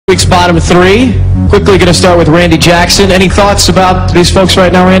Week's bottom three. Quickly going to start with Randy Jackson. Any thoughts about these folks right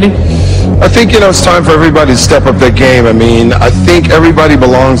now, Randy? I think, it's time for everybody to step up their game. I mean, I think everybody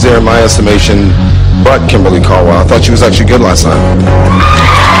belongs there in my estimation, but Kimberly Caldwell. I thought she was actually good last night.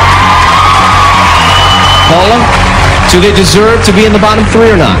 Paula, do they deserve to be in the bottom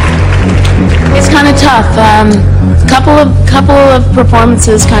three or not? It's kind of tough. Couple of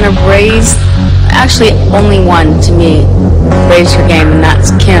performances kind of raised. Actually, only one to me raised her game, and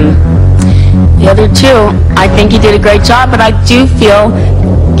that's Kim. The other two, I think you did a great job, but I do feel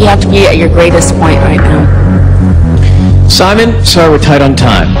you have to be at your greatest point right now. Simon, sorry we're tight on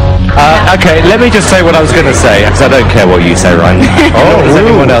time. Okay, let me just say what I was going to say, because I don't care what you say, Ryan. Or does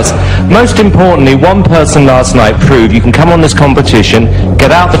anyone else? Most importantly, one person last night proved you can come on this competition,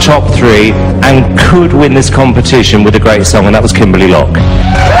 get out the top three, and could win this competition with a great song, and that was Kimberly Locke.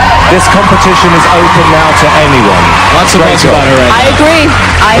 This competition is open now to anyone. Lots of buzz about her right now.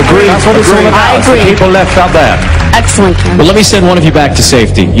 I agree. That's what it's all about. I agree. The people left up there. Excellent, Kim. Well, let me send one of you back to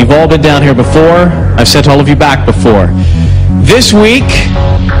safety. You've all been down here before. I've sent all of you back before. This week,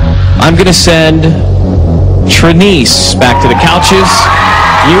 I'm going to send Trinice back to the couches.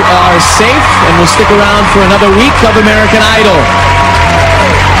 You are safe, and we'll stick around for another week of American Idol.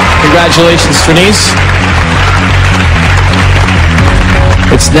 Congratulations, Trinice.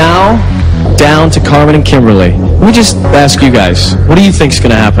 It's now down to Carmen and Kimberly. Let me just ask you guys, what do you think is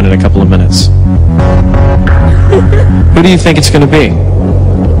going to happen in a couple of minutes? Who do you think it's going to be?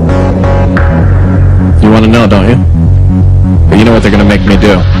 You want to know, don't you? But you know what they're going to make me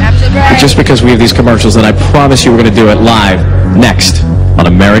do. Absolutely right. Just because we have these commercials, and I promise you we're going to do it live next on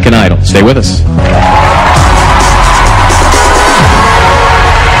American Idol. Stay with us.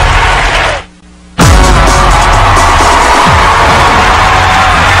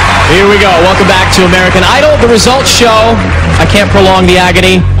 Here we go. Welcome back to American Idol. The results show. I can't prolong the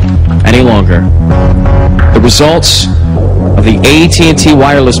agony any longer. The results of the AT&T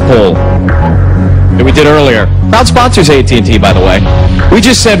wireless poll that we did earlier. Proud sponsors AT&T, by the way. We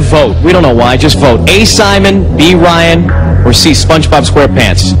just said vote. We don't know why. Just vote. A, Simon, B, Ryan, or C, SpongeBob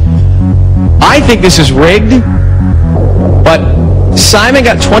SquarePants. I think this is rigged, but Simon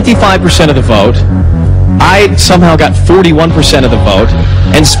got 25% of the vote. I somehow got 41% of the vote,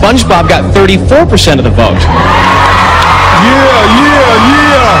 and SpongeBob got 34% of the vote. Yeah.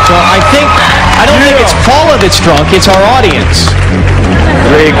 So I don't think it's Paula that's drunk, it's our audience.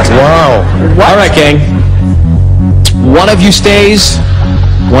 Rigged. Wow. All right, gang. One of you stays,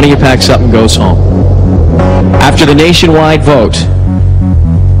 one of you packs up and goes home. After the nationwide vote,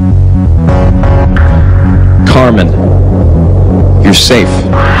 Carmen, you're safe.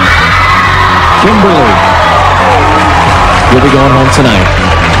 Kimberly, you'll be going home tonight.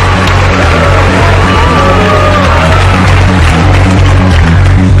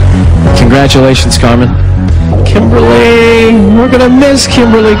 Congratulations, Carmen. Kimberly, we're going to miss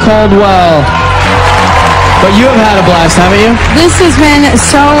Kimberly Caldwell. But you have had a blast, haven't you? This has been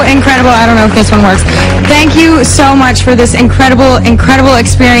so incredible. I don't know if this one works. Thank you so much for this incredible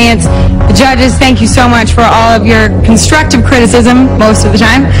experience. The judges, thank you so much for all of your constructive criticism, most of the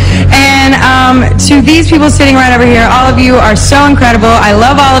time. And to these people sitting right over here, all of you are so incredible. I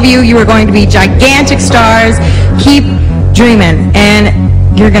love all of you. You are going to be gigantic stars. Keep dreaming, and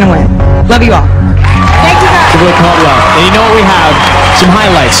you're going to win. Love you all. Thank you, guys. Kimberly Caldwell. And you know what we have? Some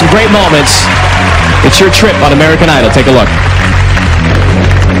highlights, some great moments. It's your trip on American Idol. Take a look.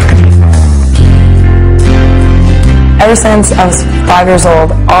 Ever since I was 5 years old,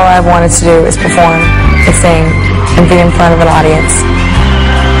 all I've wanted to do is perform and sing and be in front of an audience.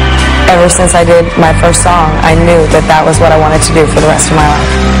 Ever since I did my first song, I knew that that was what I wanted to do for the rest of my life.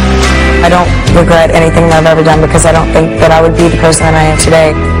 I don't regret anything that I've ever done because I don't think that I would be the person that I am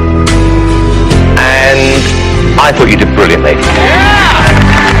today. And I thought you did brilliantly.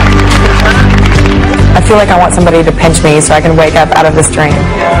 I feel like I want somebody to pinch me so I can wake up out of this dream.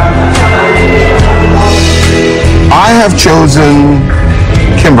 I have chosen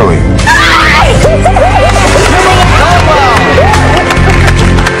Kimberly.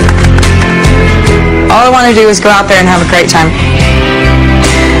 All I want to do is go out there and have a great time.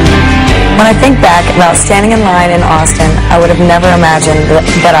 When I think back about standing in line in Austin, I would have never imagined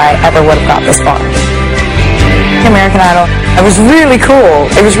that I ever would have got this far. American Idol, it was really cool.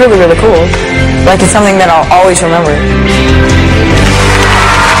 It was really, really cool. Like, it's something that I'll always remember.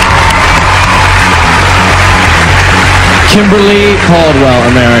 Kimberly Caldwell,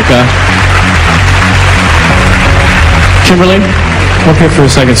 America. Kimberly, Come up here for a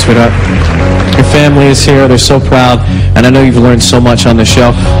second, sweetheart. Your family is here. They're so proud. And I know you've learned so much on the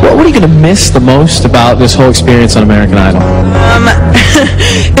show. What are you going to miss the most about this whole experience on American Idol?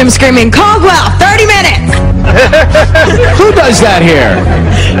 Them screaming, Caldwell, 30 minutes! Who does that here?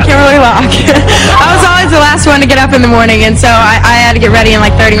 Kimberly Locke. I was always the last one to get up in the morning, and so I had to get ready in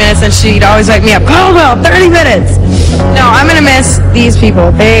like 30 minutes, and she'd always wake me up, Caldwell, 30 minutes! No, I'm going to miss these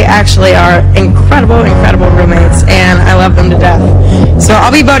people. They actually are incredible, incredible roommates, and I love them to death. So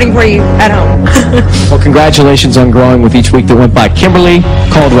I'll be voting for you at home. Well, congratulations on growing with each week that went by. Kimberly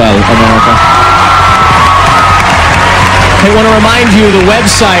Caldwell, America. I want to remind you the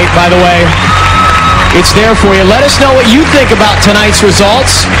website, by the way. It's there for you. Let us know what you think about tonight's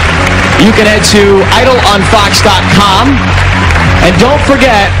results. You can head to idolonfox.com. And don't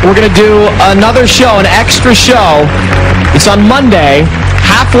forget, we're going to do another show, an extra show. It's on Monday,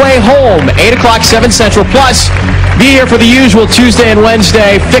 halfway home, 8 o'clock, 7 Central. Plus, be here for the usual Tuesday and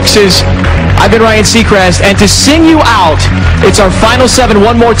Wednesday fixes. I've been Ryan Seacrest, and to sing you out, it's our Final 7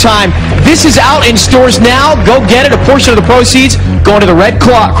 one more time. This is out in stores now. Go get it. A portion of the proceeds going to the Red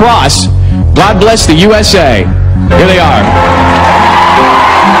Cross. God bless the USA. Here they are.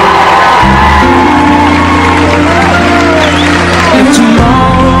 If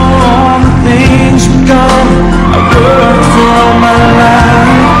tomorrow all the things were gone, I worked for all my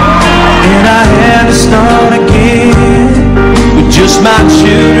life, and I had to start again with just my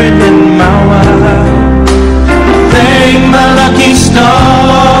children and my